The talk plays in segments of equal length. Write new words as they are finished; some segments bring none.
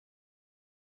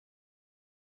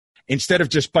instead of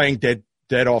just paying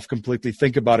debt off completely,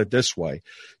 think about it this way.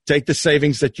 Take the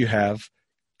savings that you have,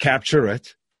 capture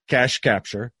it, cash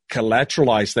capture,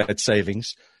 collateralize that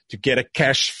savings to get a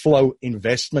cash flow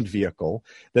investment vehicle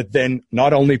that then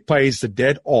not only pays the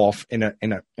debt off in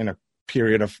a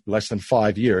period of less than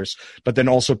 5 years, but then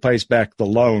also pays back the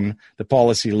loan, the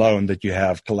policy loan that you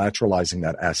have collateralizing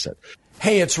that asset.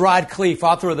 Hey, it's Rod Khleif,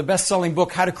 author of the best-selling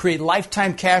book, How to Create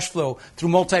Lifetime Cash Flow Through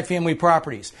Multifamily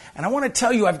Properties. And I want to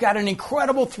tell you, I've got an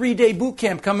incredible 3-day boot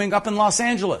camp coming up in Los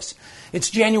Angeles. It's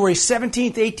January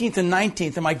 17th, 18th, and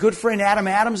 19th, and my good friend Adam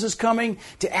Adams is coming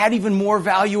to add even more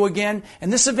value again.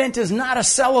 And this event is not a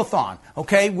sell-a-thon,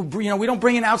 okay? We don't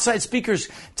bring in outside speakers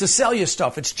to sell you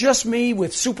stuff. It's just me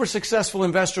with super successful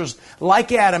investors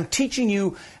like Adam teaching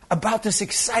you about this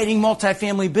exciting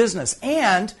multifamily business.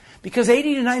 And because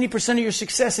 80 to 90% of your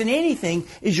success in anything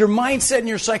is your mindset and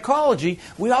your psychology,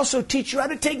 we also teach you how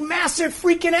to take massive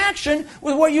freaking action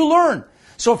with what you learn.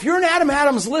 So if you're an Adam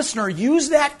Adams listener, use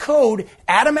that code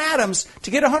Adam Adams to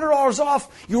get $100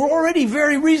 off your already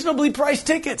very reasonably priced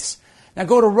tickets. Now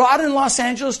go to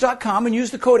rodinlosangeles.com and use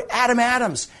the code Adam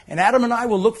Adams, and Adam and I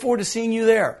will look forward to seeing you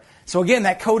there. So again,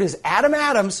 that code is Adam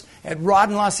Adams at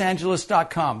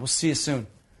rodinlosangeles.com. We'll see you soon.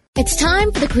 It's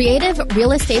time for the Creative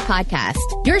Real Estate Podcast,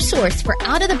 your source for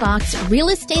out-of-the-box real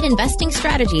estate investing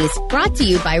strategies, brought to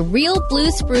you by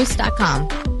realbluespruce.com.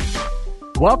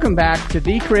 Welcome back to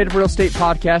the Creative Real Estate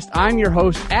Podcast. I'm your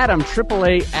host, Adam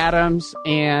AAA Adams,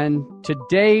 and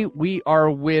today we are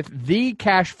with the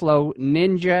cash flow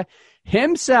ninja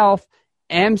himself,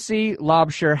 MC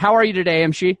Laubscher. How are you today,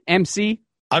 MC?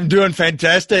 I'm doing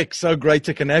fantastic. So great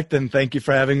to connect, and thank you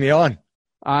for having me on.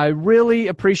 I really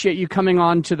appreciate you coming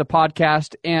on to the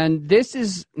podcast, and this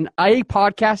is a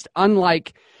podcast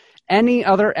unlike any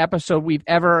other episode we've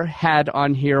ever had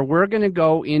on here. We're going to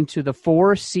go into the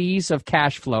 4 C's of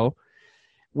cash flow,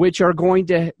 which are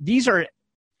these are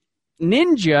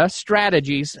ninja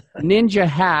strategies, ninja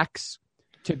hacks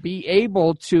to be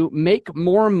able to make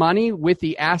more money with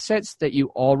the assets that you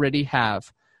already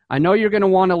have. I know you're going to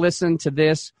want to listen to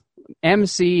this.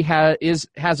 MC has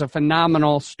a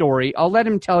phenomenal story. I'll let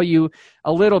him tell you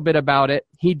a little bit about it.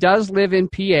 He does live in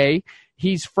PA.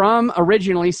 He's from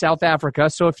originally South Africa.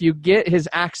 So if you get his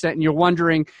accent and you're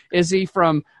wondering, is he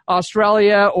from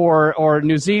Australia or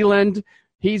New Zealand?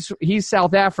 He's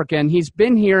South African. He's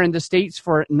been here in the States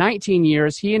for 19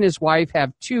 years. He and his wife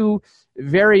have 2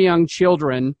 very young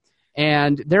children.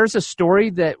 And there's a story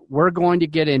that we're going to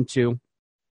get into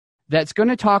that's going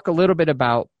to talk a little bit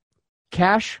about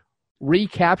cash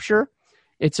recapture.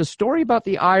 It's a story about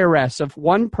the IRS of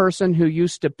one person who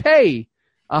used to pay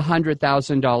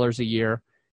 $100,000 a year,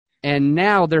 and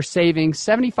now they're saving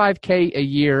 $75K a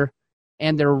year,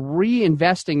 and they're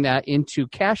reinvesting that into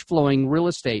cash flowing real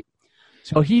estate.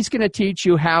 So he's going to teach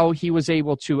you how he was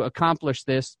able to accomplish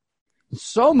this.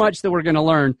 So much that we're going to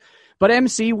learn. But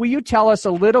MC, will you tell us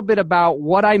a little bit about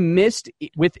what I missed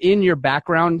within your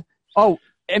background? Oh,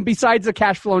 and besides the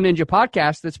Cash Flow Ninja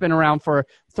podcast that's been around for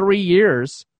 3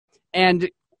 years, and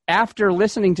after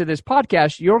listening to this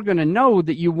podcast, you're going to know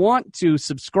that you want to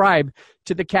subscribe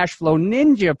to the Cash Flow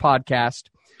Ninja podcast.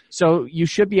 So you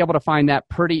should be able to find that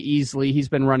pretty easily. He's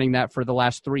been running that for the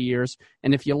last 3 years.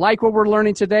 And if you like what we're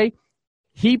learning today,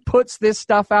 he puts this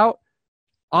stuff out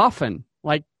often.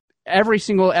 Like every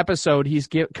single episode, he's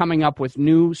coming up with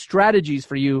new strategies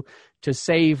for you to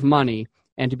save money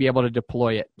and to be able to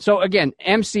deploy it. So again,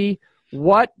 MC,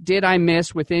 what did I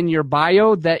miss within your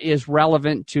bio that is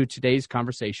relevant to today's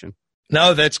conversation?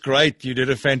 No, that's great. You did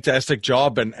a fantastic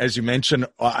job. And as you mentioned,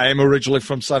 I am originally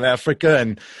from South Africa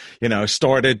and,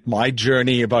 started my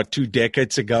journey about 2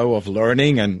 decades ago of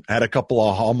learning and had a couple of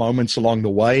aha moments along the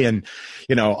way. And,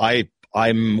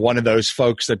 I'm one of those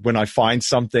folks that when I find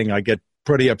something, I get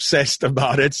pretty obsessed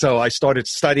about it. So I started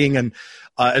studying and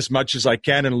as much as I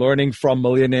can and learning from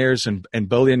millionaires and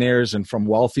billionaires and from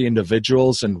wealthy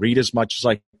individuals and read as much as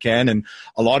I can. And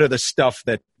a lot of the stuff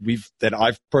that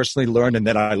I've personally learned and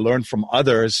that I learned from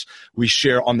others, we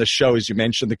share on the show. As you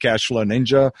mentioned, the Cash Flow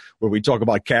Ninja, where we talk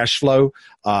about cash flow,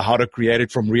 how to create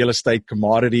it from real estate,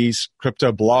 commodities,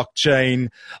 crypto, blockchain,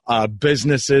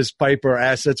 businesses, paper,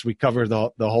 assets. We cover the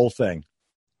whole thing.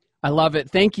 I love it.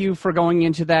 Thank you for going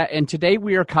into that. And today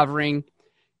we are covering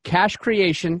cash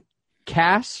creation,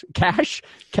 cash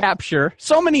capture,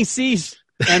 so many C's,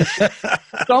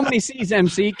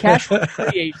 MC, cash flow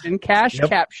creation, cash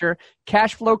capture,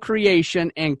 cash flow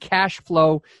creation, and cash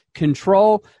flow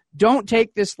control. Don't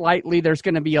take this lightly. There's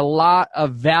going to be a lot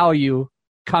of value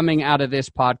coming out of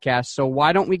this podcast. So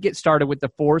why don't we get started with the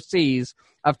 4 C's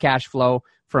of cash flow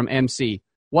from MC?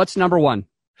 What's number 1?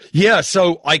 Yeah,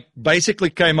 so I basically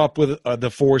came up with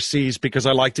the 4 C's because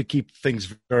I like to keep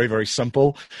things very, very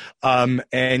simple.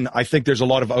 And I think there's a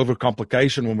lot of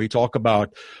overcomplication when we talk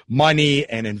about money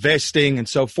and investing and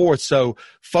so forth. So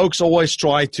folks always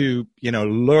try to,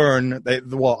 learn.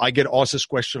 I get asked this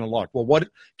question a lot. Well, what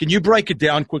can you break it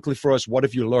down quickly for us? What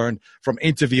have you learned from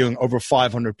interviewing over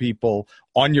 500 people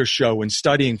on your show and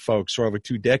studying folks for over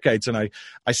 2 decades? And I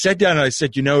sat down and I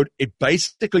said, it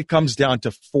basically comes down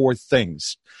to 4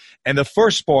 things. And the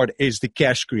first part is the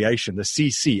cash creation, the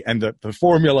CC. And the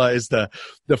formula is the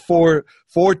 4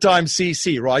 times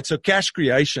CC, right? So cash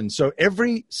creation. So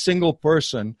every single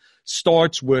person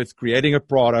starts with creating a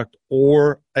product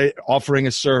or offering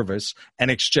a service and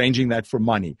exchanging that for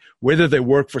money, whether they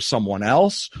work for someone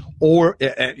else or,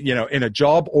 in a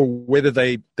job, or whether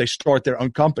they start their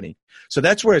own company. So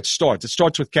that's where it starts. It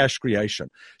starts with cash creation.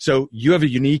 So you have a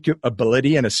unique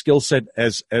ability and a skill set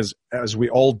as we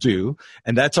all do,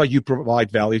 and that's how you provide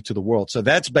value to the world. So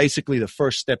that's basically the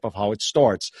first step of how it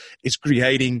starts, is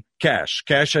creating cash.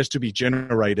 Cash has to be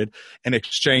generated in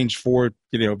exchange for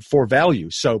value.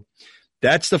 So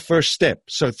that's the first step.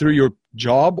 So through your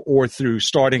job or through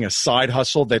starting a side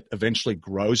hustle that eventually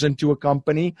grows into a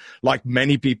company, like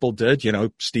many people did,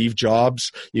 Steve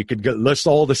Jobs, you could list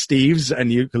all the Steves,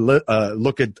 and you could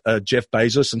look at Jeff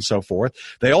Bezos and so forth.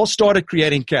 They all started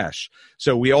creating cash.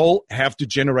 So we all have to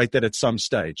generate that at some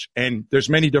stage. And there's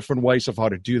many different ways of how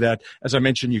to do that. As I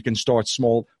mentioned, you can start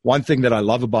small. One thing that I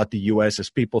love about the U.S. is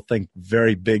people think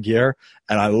very big here,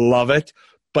 and I love it.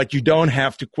 But you don't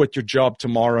have to quit your job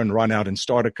tomorrow and run out and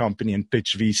start a company and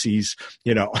pitch VCs,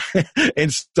 in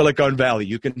Silicon Valley.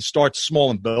 You can start small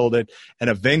and build it, and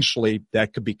eventually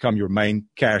that could become your main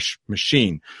cash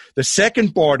machine. The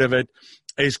second part of it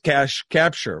is cash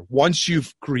capture. Once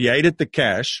you've created the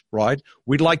cash, right,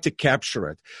 we'd like to capture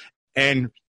it.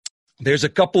 And there's a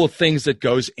couple of things that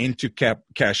goes into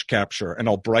cash capture, and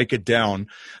I'll break it down.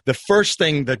 The first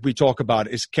thing that we talk about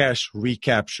is cash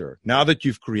recapture. Now that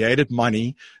you've created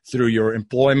money through your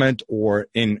employment or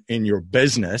in your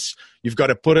business, you've got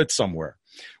to put it somewhere.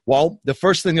 Well, the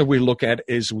first thing that we look at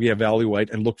is we evaluate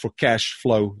and look for cash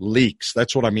flow leaks.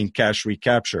 That's what I mean, cash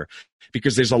recapture,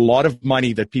 because there's a lot of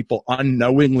money that people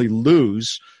unknowingly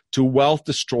lose to wealth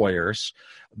destroyers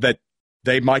that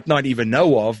they might not even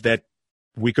know of, that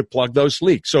we could plug those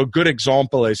leaks. So a good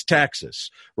example is taxes,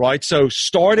 right? So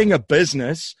starting a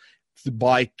business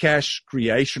by cash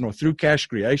creation or through cash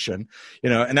creation,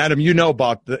 and Adam, you know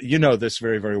this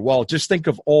very, very well. Just think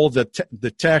of all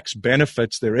the tax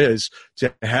benefits there is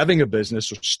to having a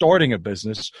business or starting a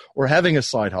business or having a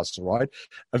side hustle, right?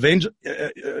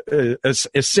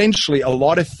 Essentially, a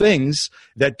lot of things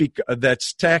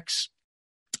that's tax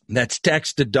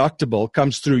deductible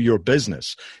comes through your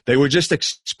business. They were just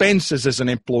expenses as an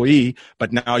employee,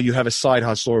 but now you have a side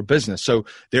hustle or business. So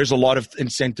there's a lot of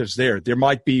incentives there. There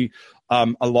might be a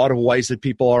lot of ways that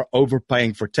people are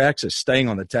overpaying for taxes, staying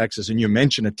on the taxes. And you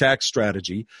mentioned a tax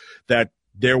strategy that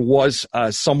there was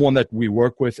someone that we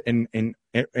work with in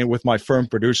with my firm,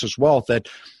 Producers Wealth, that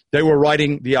they were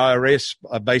writing the IRS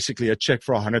basically a check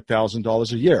for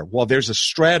 $100,000 a year. Well, there's a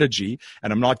strategy,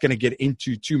 and I'm not going to get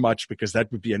into too much because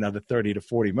that would be another 30 to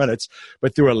 40 minutes,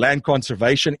 but through a land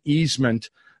conservation easement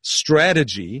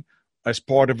strategy as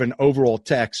part of an overall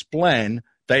tax plan,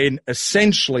 they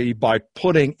essentially, by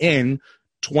putting in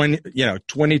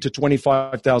 $20,000 to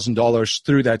 $25,000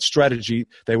 through that strategy,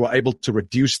 they were able to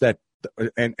reduce that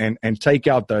and take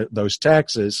out those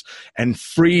taxes, and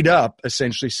freed up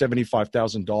essentially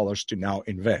 $75,000 to now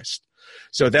invest.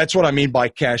 So that's what I mean by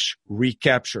cash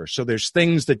recapture. So there's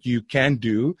things that you can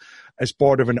do as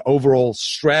part of an overall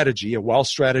strategy, a wealth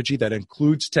strategy that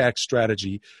includes tax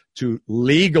strategy, to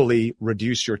legally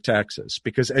reduce your taxes.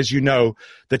 Because as you know,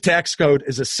 the tax code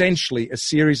is essentially a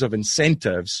series of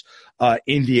incentives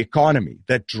in the economy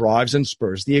that drives and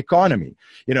spurs the economy.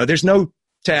 There's no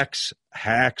tax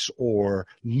hacks or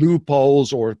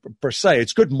loopholes or per se.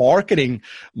 It's good marketing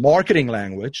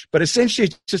language, but essentially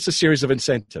it's just a series of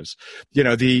incentives.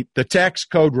 The tax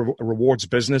code rewards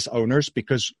business owners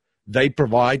because they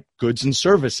provide goods and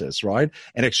services, right,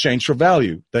 in exchange for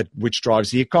value, which drives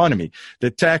the economy.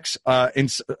 The tax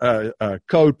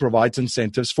code provides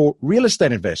incentives for real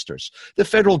estate investors. The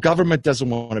federal government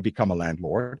doesn't want to become a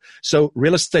landlord, so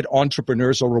real estate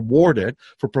entrepreneurs are rewarded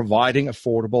for providing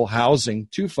affordable housing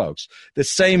to folks. The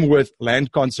same with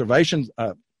land conservation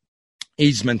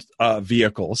easement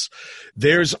vehicles.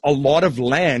 There's a lot of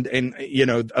land and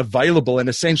available, and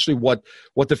essentially what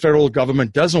the federal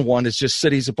government doesn't want is just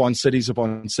cities upon cities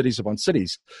upon cities upon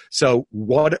cities. So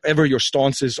whatever your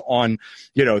stance is on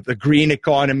the green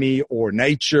economy or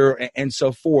nature and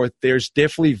so forth, there's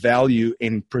definitely value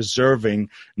in preserving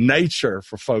nature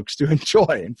for folks to enjoy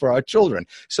and for our children.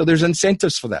 So there's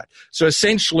incentives for that. So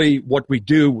essentially what we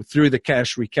do through the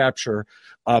cash recapture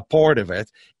part of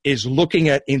it is looking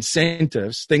at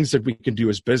incentives, things that we can do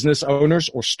as business owners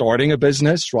or starting a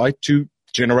business, right, to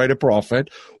generate a profit,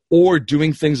 or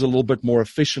doing things a little bit more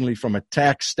efficiently from a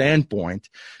tax standpoint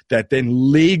that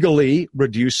then legally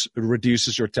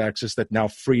reduces your taxes, that now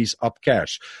frees up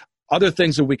cash. Other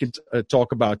things that we can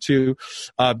talk about too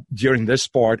during this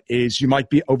part is you might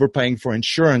be overpaying for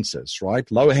insurances, right?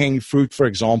 Low-hanging fruit, for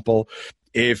example,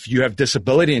 if you have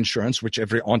disability insurance, which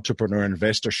every entrepreneur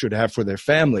investor should have for their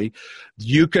family,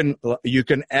 you can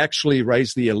actually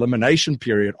raise the elimination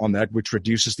period on that, which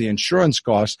reduces the insurance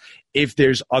cost if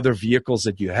there's other vehicles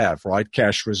that you have, right?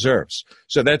 Cash reserves.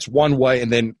 So that's one way.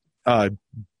 And then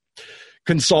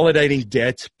consolidating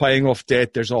debt, paying off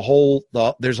debt. There's a whole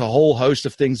host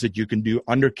of things that you can do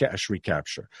under cash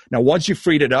recapture. Now, once you've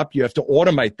freed it up, you have to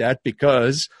automate that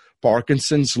because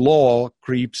Parkinson's law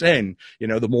creeps in.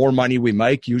 The more money we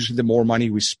make, usually the more money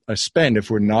we spend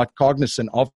if we're not cognizant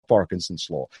of Parkinson's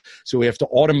law. So we have to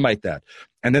automate that.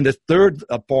 And then the third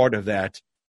part of that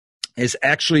is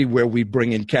actually where we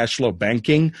bring in cash flow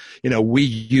banking. We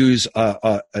use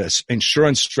a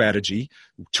insurance strategy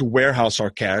to warehouse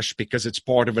our cash because it's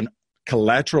part of an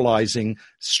collateralizing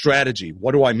strategy.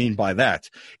 What do I mean by that?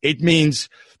 It means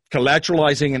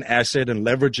collateralizing an asset and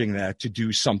leveraging that to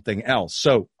do something else.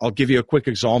 So I'll give you a quick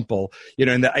example.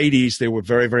 In the 80s, there were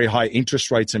very, very high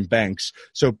interest rates in banks,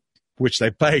 which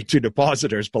they pay to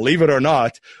depositors, believe it or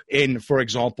not, in, for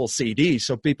example, CDs.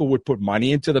 So people would put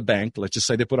money into the bank. Let's just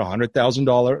say they put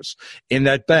 $100,000 in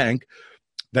that bank.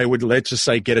 They would, let's just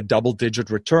say, get a double-digit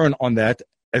return on that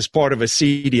as part of a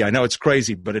CD. I know it's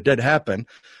crazy, but it did happen.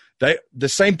 The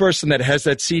same person that has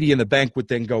that CD in the bank would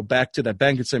then go back to that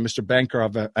bank and say, Mr. Banker,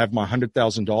 I have my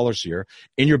 $100,000 here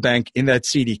in your bank in that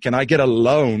CD. Can I get a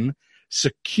loan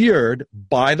secured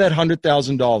by that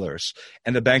 $100,000?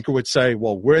 And the banker would say,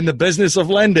 well, we're in the business of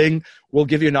lending. We'll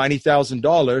give you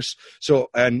 $90,000.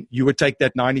 And you would take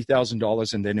that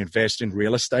 $90,000 and then invest in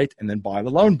real estate and then buy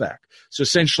the loan back. So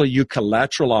essentially you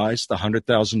collateralize the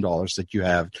 $100,000 that you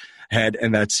had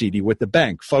in that CD with the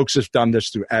bank. Folks have done this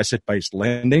through asset-based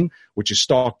lending, which is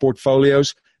stock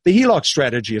portfolios. The HELOC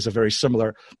strategy is a very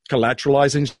similar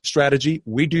collateralizing strategy.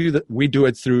 We do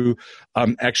it through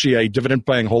actually a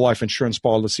dividend-paying whole life insurance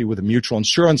policy with a mutual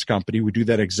insurance company. We do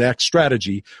that exact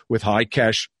strategy with high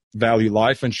cash value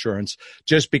life insurance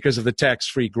just because of the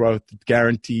tax-free growth,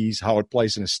 guarantees, how it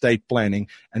plays in estate planning,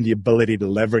 and the ability to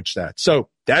leverage that. So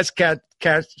that's cash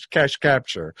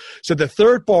capture. So the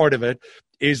third part of it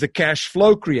is the cash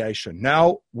flow creation.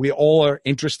 Now, we all are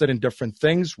interested in different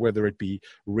things, whether it be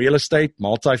real estate,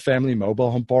 multifamily, mobile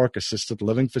home park, assisted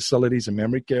living facilities, and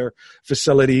memory care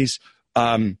facilities.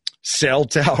 Cell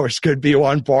towers could be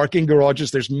one, parking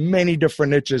garages. There's many different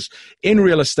niches in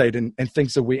real estate and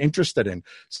things that we're interested in.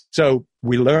 So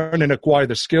we learn and acquire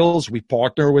the skills. We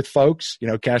partner with folks,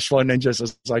 cash flow ninjas,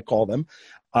 as I call them,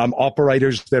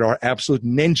 operators that are absolute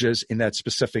ninjas in that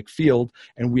specific field,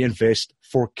 and we invest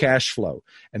for cash flow.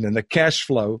 And then the cash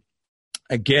flow,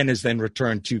 again, is then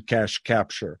returned to cash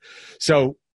capture.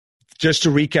 So just to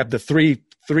recap the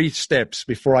three steps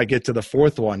before I get to the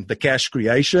fourth one, the cash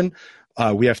creation,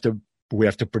 we have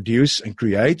to produce and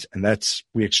create, and that's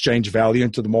we exchange value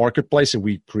into the marketplace and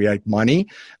we create money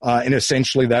in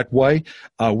essentially that way.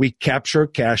 We capture,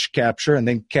 cash capture, and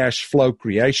then cash flow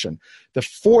creation. The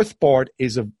fourth part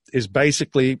is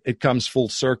basically, it comes full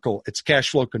circle. It's cash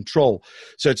flow control.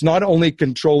 So it's not only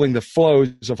controlling the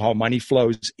flows of how money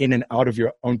flows in and out of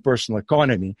your own personal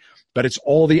economy, but it's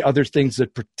all the other things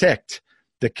that protect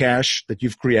the cash that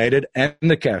you've created and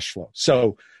the cash flow.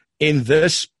 So in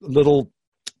this little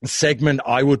segment,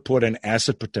 I would put in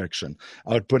asset protection,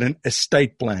 I would put in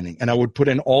estate planning, and I would put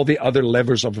in all the other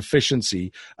levers of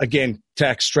efficiency. Again,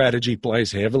 tax strategy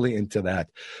plays heavily into that.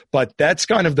 But that's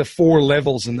kind of the four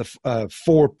levels and the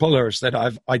four pillars that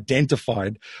I've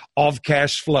identified of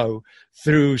cash flow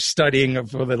through studying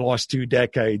for the last 2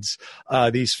 decades,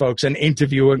 these folks, and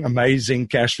interviewing amazing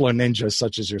cash flow ninjas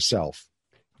such as yourself.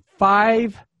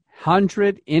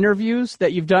 500 interviews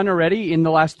that you've done already in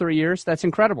the last 3 years. That's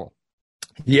incredible.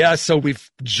 Yeah, so we've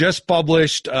just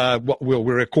published, we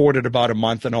recorded about a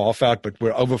month and a half out, but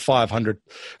we're over 500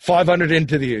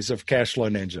 interviews of Cash Flow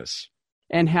Ninjas.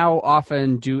 And how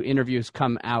often do interviews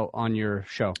come out on your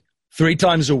show? 3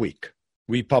 times a week.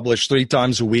 We publish 3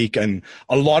 times a week, and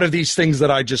a lot of these things that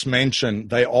I just mentioned,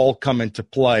 they all come into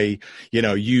play. You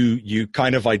know, you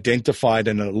kind of identified,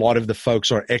 and a lot of the folks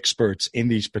are experts in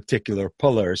these particular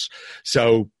pillars.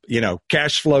 So, you know,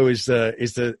 cash flow is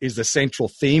the central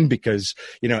theme because,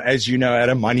 you know, as you know,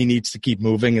 Adam, money needs to keep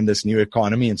moving in this new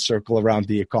economy and circle around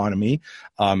the economy,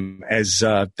 as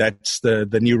that's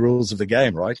the new rules of the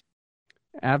game, right?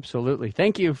 Absolutely.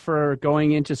 Thank you for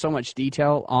going into so much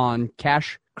detail on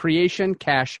cash creation,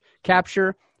 cash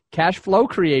capture, cash flow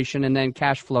creation, and then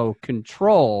cash flow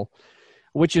control,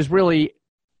 which is really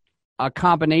a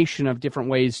combination of different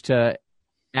ways to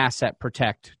asset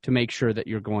protect to make sure that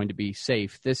you're going to be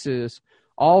safe. This is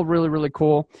all really, really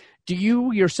cool. Do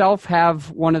you yourself have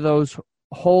one of those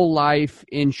whole life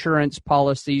insurance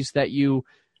policies that you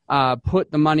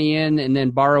put the money in and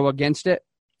then borrow against it?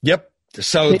 Yep.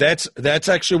 So that's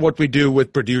actually what we do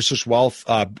with Producers Wealth.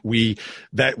 We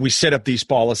set up these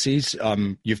policies.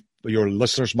 Your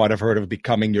listeners might have heard of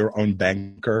becoming your own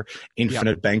banker,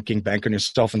 infinite banking, banking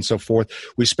yourself, and so forth.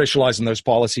 We specialize in those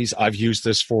policies. I've used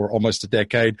this for almost a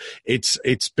decade.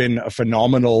 It's been a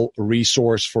phenomenal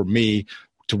resource for me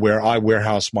to where I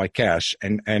warehouse my cash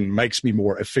and makes me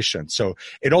more efficient. So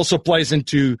it also plays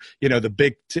into, you know, the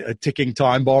big ticking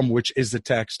time bomb, which is the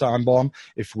tax time bomb,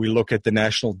 if we look at the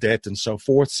national debt and so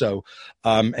forth. So,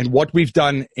 and what we've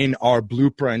done in our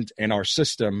blueprint and our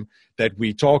system that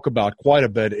we talk about quite a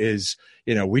bit is,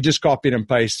 you know, we just copied and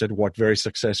pasted what very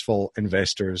successful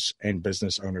investors and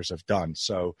business owners have done.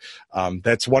 So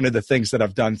that's one of the things that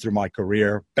I've done through my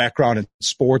career. Background in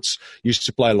sports, used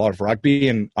to play a lot of rugby,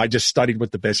 and I just studied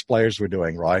what the best players were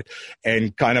doing, right?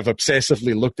 And kind of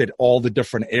obsessively looked at all the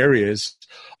different areas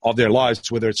of their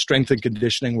lives, whether it's strength and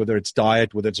conditioning, whether it's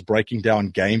diet, whether it's breaking down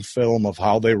game film of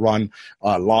how they run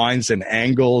lines and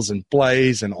angles and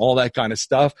plays and all that kind of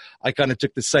stuff. I kind of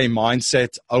took the same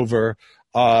mindset over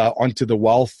onto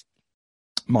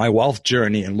my wealth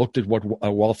journey and looked at what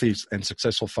wealthy and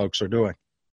successful folks are doing.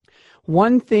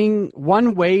 One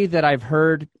way that I've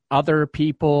heard other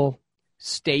people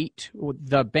state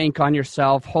the bank on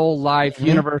yourself, whole life,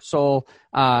 universal,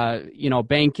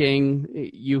 banking.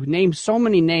 You named so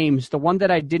many names. The one that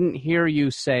I didn't hear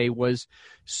you say was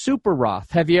Super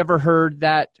Roth. Have you ever heard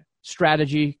that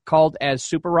strategy called as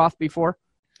Super Roth before?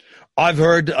 I've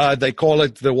heard they call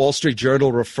it, the Wall Street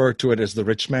Journal refer to it as the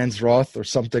rich man's Roth or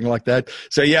something like that.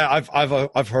 So yeah,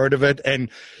 I've heard of it. And,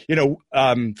 you know,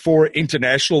 for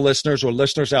international listeners or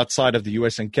listeners outside of the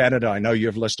US and Canada, I know you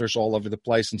have listeners all over the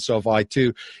place, and so have I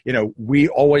too. You know, we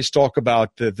always talk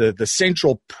about the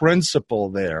central principle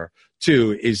there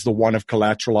too is the one of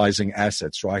collateralizing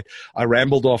assets, right? I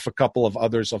rambled off a couple of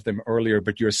others of them earlier,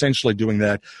 but you're essentially doing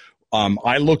that.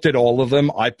 I looked at all of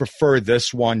them. I prefer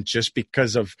this one just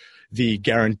because of the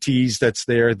guarantees that's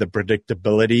there, the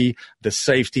predictability, the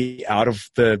safety out of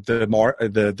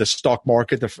the stock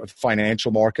market, the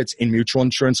financial markets in mutual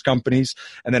insurance companies,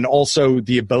 and then also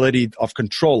the ability of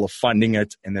control of funding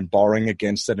it and then borrowing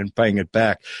against it and paying it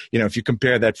back. You know, if you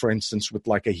compare that, for instance, with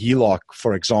like a HELOC,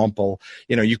 for example,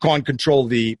 you know, you can't control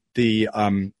the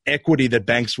equity that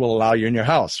banks will allow you in your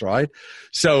house, right?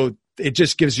 So it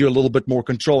just gives you a little bit more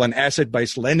control. And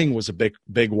asset-based lending was a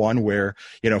big one where,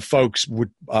 you know, folks would,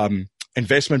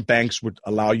 investment banks would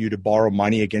allow you to borrow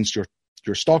money against your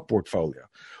stock portfolio.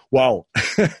 Well,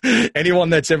 anyone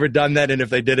that's ever done that, and if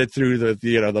they did it through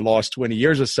the last 20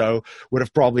 years or so, would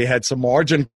have probably had some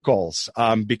margin calls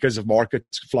because of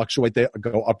markets fluctuate, they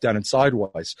go up, down, and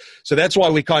sideways. So that's why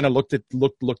we kind of looked at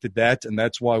that, and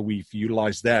that's why we've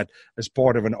utilized that as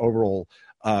part of an overall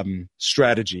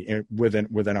strategy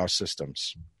within our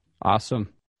systems.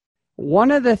 Awesome. One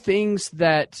of the things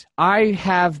that I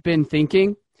have been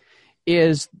thinking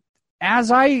is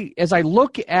as I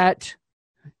look at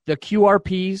the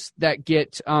QRPs that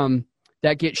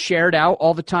get shared out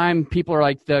all the time, people are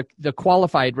like the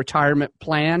qualified retirement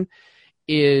plan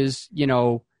is, you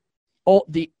know,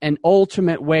 an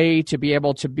ultimate way to be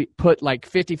able to put like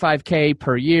 $55K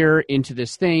per year into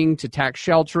this thing to tax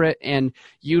shelter it and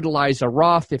utilize a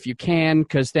Roth if you can,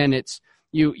 because then it's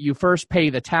you first pay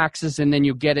the taxes and then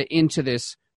you get it into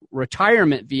this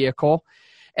retirement vehicle.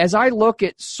 As I look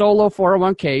at solo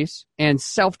 401ks and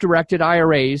self-directed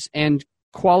IRAs and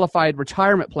qualified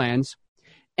retirement plans,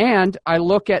 and I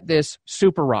look at this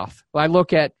Super Roth, I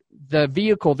look at the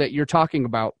vehicle that you're talking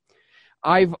about,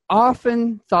 I've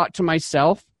often thought to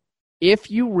myself,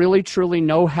 if you really truly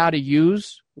know how to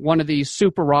use one of these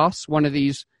Super Roths, one of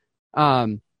these, a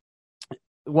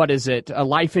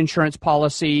life insurance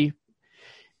policy,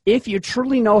 if you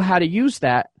truly know how to use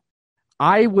that,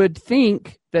 I would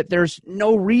think that there's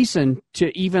no reason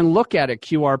to even look at a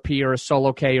QRP or a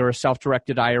solo K or a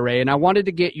self-directed IRA. And I wanted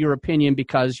to get your opinion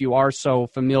because you are so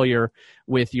familiar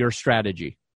with your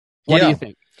strategy. What do you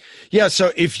think? Yeah,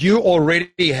 so if you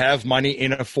already have money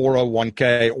in a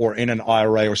 401k or in an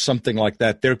IRA or something like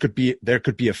that, there could be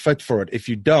a fit for it. If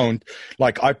you don't,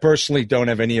 like I personally don't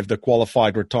have any of the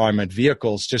qualified retirement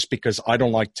vehicles just because I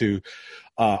don't like the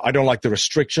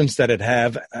restrictions that it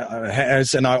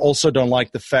has, and I also don't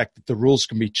like the fact that the rules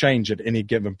can be changed at any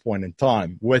given point in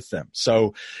time with them.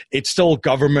 So it's still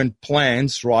government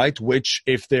plans, right? Which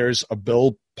if there's a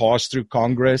bill passed through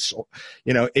Congress,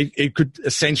 it could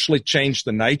essentially change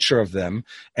the nature of them,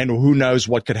 and who knows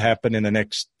what could happen in the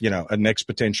next, a next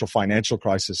potential financial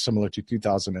crisis similar to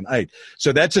 2008.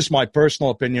 So that's just my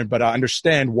personal opinion, but I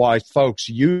understand why folks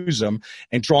use them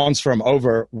and transfer them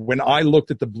over. When I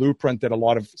looked at the blueprint that a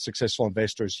lot of successful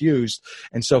investors used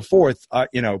and so forth,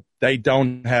 they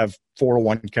don't have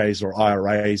 401ks or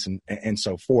IRAs and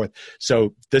so forth.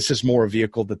 So this is more a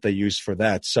vehicle that they use for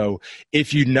that. So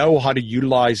if you know how to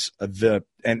utilize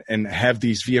and have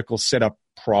these vehicles set up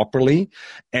properly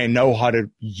and know how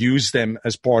to use them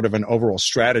as part of an overall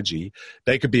strategy,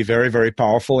 they could be very, very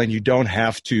powerful, and you don't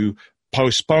have to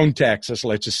postpone taxes,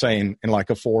 let's just say in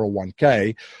like a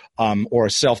 401k or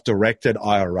a self-directed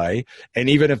IRA. And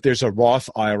even if there's a Roth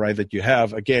IRA that you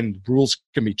have, again, rules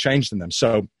can be changed in them.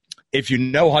 So if you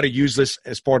know how to use this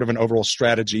as part of an overall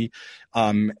strategy,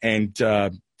 and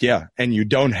you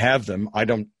don't have them,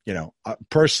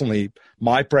 personally,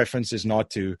 my preference is not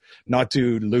to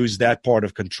lose that part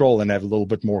of control and have a little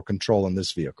bit more control in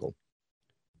this vehicle.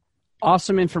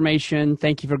 Awesome information.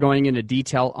 Thank you for going into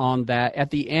detail on that. At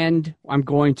the end, I'm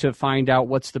going to find out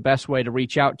what's the best way to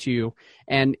reach out to you.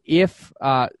 And if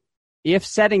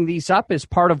setting these up is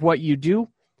part of what you do,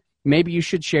 maybe you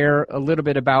should share a little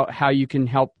bit about how you can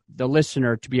help the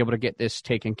listener to be able to get this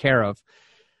taken care of.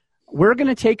 We're going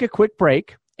to take a quick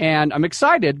break, and I'm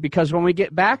excited because when we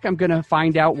get back, I'm going to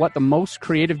find out what the most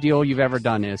creative deal you've ever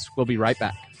done is. We'll be right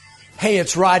back. Hey,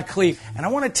 it's Rod Khleif, and I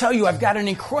want to tell you I've got an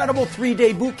incredible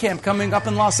 3-day boot camp coming up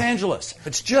in Los Angeles.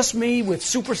 It's just me with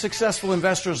super successful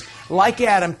investors like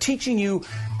Adam teaching you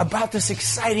about this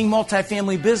exciting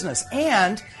multifamily business.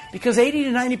 And because 80 to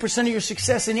 90% of your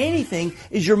success in anything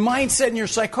is your mindset and your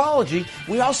psychology,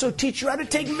 we also teach you how to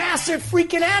take massive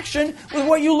freaking action with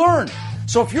what you learn.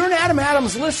 So if you're an Adam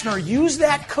Adams listener, use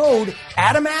that code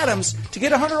ADAMADAMS to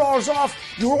get $100 off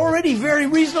your already very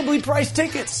reasonably priced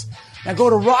tickets. Now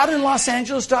go to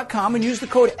rodinlosangeles.com and use the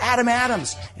code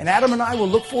ADAMADAMS, and Adam and I will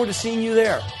look forward to seeing you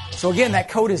there. So again, that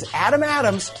code is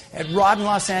ADAMADAMS at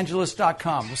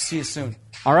rodinlosangeles.com. We'll see you soon.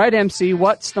 All right, MC,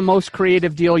 what's the most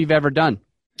creative deal you've ever done?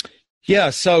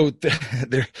 Yeah, so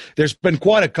there's been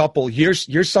quite a couple. Here's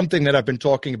something that I've been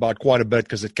talking about quite a bit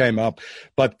because it came up,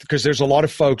 but because there's a lot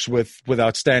of folks with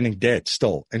outstanding debt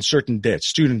still, and certain debt,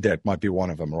 student debt might be one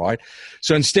of them, right?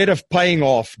 So instead of paying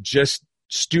off just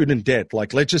student debt,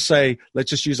 like let's just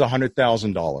use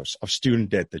 $100,000 of student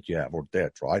debt that you have, or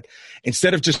debt, right?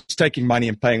 Instead of just taking money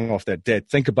and paying off that debt,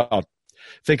 think about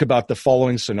the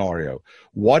following scenario.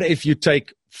 What if you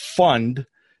take that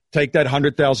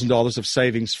 $100,000 of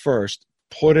savings first,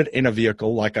 put it in a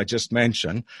vehicle like I just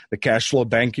mentioned, the cash flow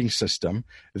banking system,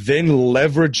 then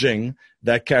leveraging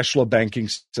that cash flow banking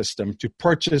system to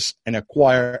purchase and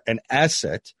acquire an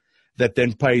asset that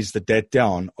then pays the debt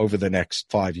down over the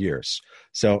next 5 years.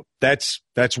 So that's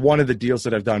one of the deals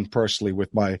that I've done personally with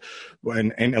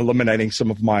and eliminating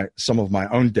some of my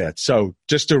own debt. So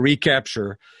just to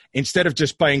recapture, instead of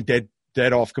just paying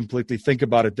debt off completely, think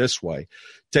about it this way.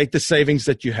 Take the savings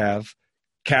that you have,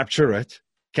 capture it,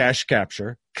 cash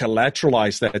capture,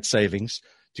 collateralize that savings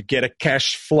to get a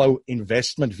cash flow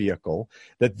investment vehicle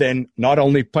that then not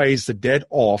only pays the debt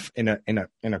off in a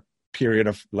period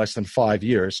of less than 5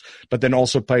 years, but then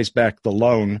also pays back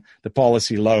the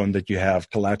policy loan that you have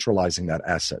collateralizing that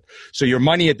asset. So your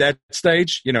money at that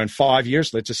stage, in 5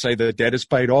 years, let's just say the debt is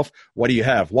paid off. What do you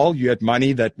have? Well, you had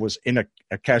money that was in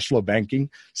a cash flow banking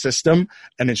system,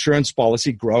 an insurance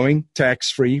policy growing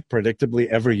tax-free predictably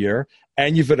every year,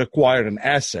 and you've acquired an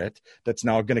asset that's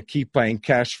now going to keep paying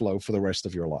cash flow for the rest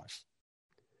of your life.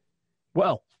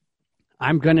 Well,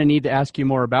 I'm going to need to ask you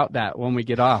more about that when we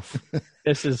get off.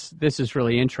 This is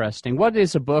really interesting. What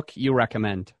is a book you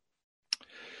recommend?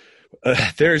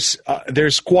 There's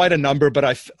quite a number, but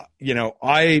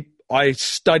I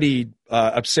studied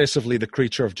obsessively The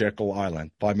Creature of Jekyll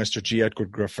Island by Mr. G.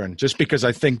 Edward Griffin, just because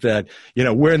I think that,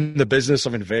 we're in the business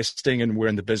of investing and we're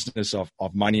in the business of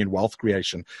money and wealth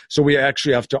creation. So we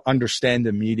actually have to understand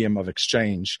the medium of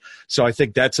exchange. So I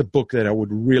think that's a book that I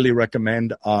would really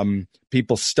recommend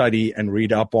people study and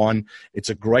read up on. It's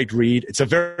a great read. It's a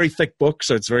very thick book,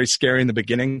 so it's very scary in the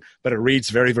beginning, but it reads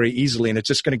very, very easily. And it's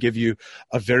just going to give you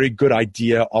a very good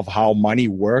idea of how money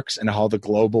works and how the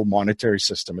global monetary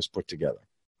system is put together.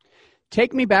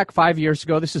 Take me back 5 years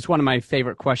ago. This is one of my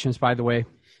favorite questions, by the way.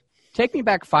 Take me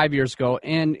back 5 years ago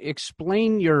and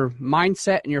explain your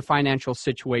mindset and your financial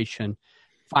situation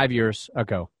 5 years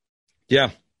ago. Yeah.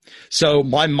 So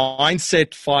my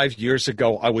mindset 5 years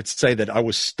ago, I would say that I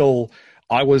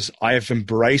have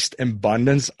embraced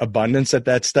abundance at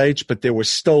that stage, but there was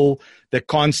still the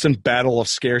constant battle of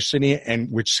scarcity,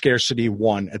 and which scarcity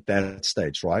won at that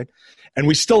stage, right? And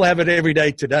we still have it every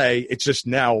day today. It's just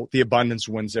now the abundance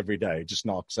wins every day. It just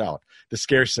knocks out the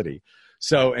scarcity.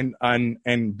 So,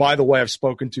 and by the way, I've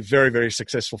spoken to very, very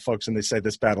successful folks, and they say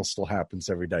this battle still happens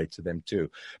every day to them too.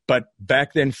 But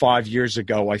back then, 5 years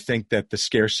ago, I think that the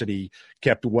scarcity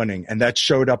kept winning, and that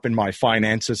showed up in my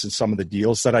finances and some of the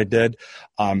deals that I did,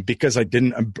 because I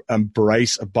didn't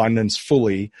embrace abundance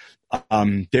fully.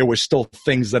 There were still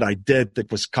things that I did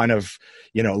that was kind of,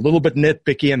 a little bit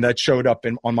nitpicky, and that showed up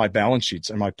on my balance sheets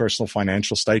and my personal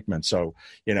financial statement. So,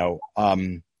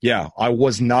 yeah, I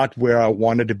was not where I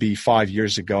wanted to be 5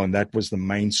 years ago, and that was the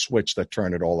main switch that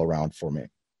turned it all around for me.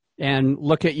 And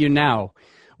look at you now.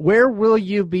 Where will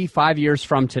you be 5 years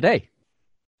from today?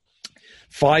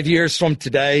 5 years from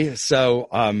today, so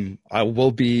I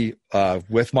will be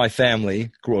with my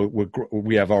family.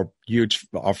 We have our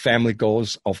family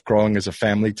goals of growing as a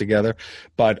family together.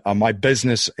 But my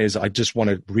business is I just want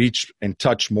to reach and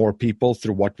touch more people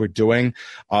through what we're doing.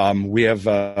 We have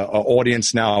an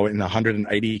audience now in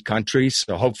 180 countries,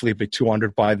 so hopefully it'll be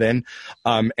 200 by then,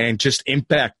 and just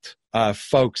impact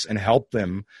folks and help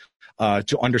them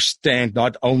to understand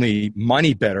not only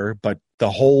money better, but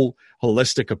the whole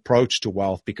holistic approach to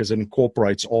wealth, because it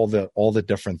incorporates all the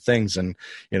different things. And,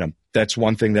 that's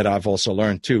one thing that I've also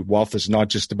learned too. Wealth is not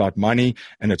just about money,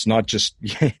 and it's not just,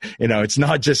 it's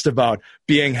not just about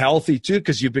being healthy too,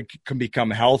 because you can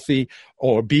become healthy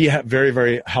or be very,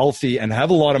 very healthy and have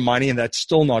a lot of money, and that's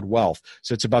still not wealth.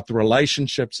 So it's about the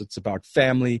relationships. It's about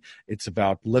family. It's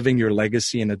about living your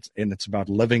legacy, and it's about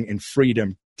living in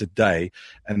freedom today.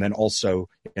 And then also,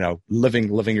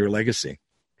 living your legacy.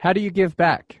 How do you give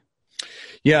back?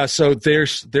 Yeah, so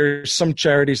there's some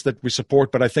charities that we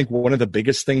support, but I think one of the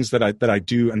biggest things that I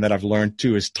do and that I've learned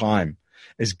too is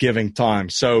giving time.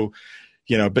 So,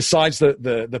 besides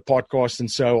the podcast, and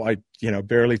so I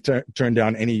barely turn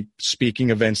down any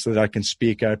speaking events that I can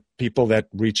speak at. People that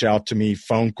reach out to me,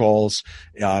 phone calls,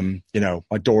 my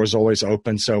door is always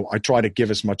open. So I try to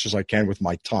give as much as I can with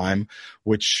my time,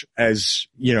 which as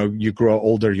you grow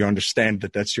older, you understand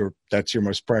that that's your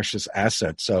most precious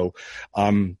asset. So,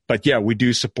 but yeah, we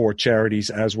do support charities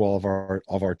as well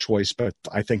of our choice. But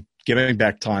I think giving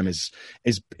back time is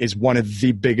one of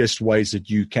the biggest ways that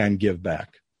you can give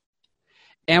back.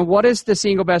 And what is the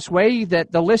single best way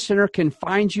that the listener can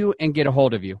find you and get a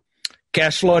hold of you?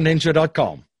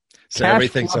 Cashflowninja.com. So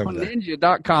everything's over there.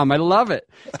 Cashflowninja.com. I love it.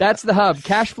 That's the hub.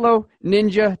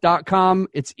 Cashflowninja.com.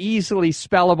 It's easily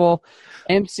spellable.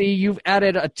 MC, you've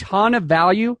added a ton of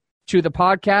value to the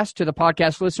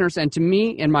podcast listeners, and to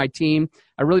me and my team.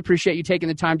 I really appreciate you taking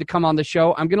the time to come on the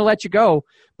show. I'm going to let you go,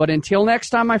 but until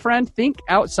next time, my friend, think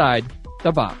outside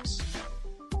the box.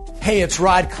 Hey, it's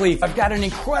Rod Khleif. I've got an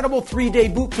incredible 3-day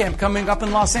boot camp coming up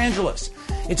in Los Angeles.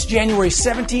 It's January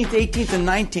 17th, 18th, and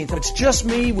 19th. It's just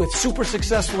me with super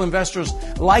successful investors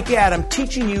like Adam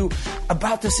teaching you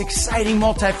about this exciting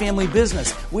multifamily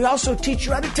business. We also teach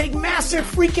you how to take massive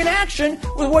freaking action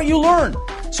with what you learn.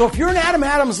 So if you're an Adam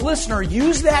Adams listener,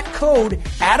 use that code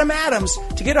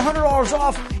ADAMADAMS to get $100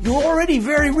 off your already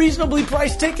very reasonably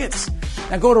priced tickets.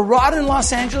 Now go to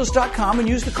rodinlosangeles.com and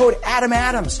use the code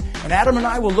ADAMADAMS, and Adam and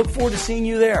I will look forward to seeing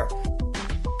you there.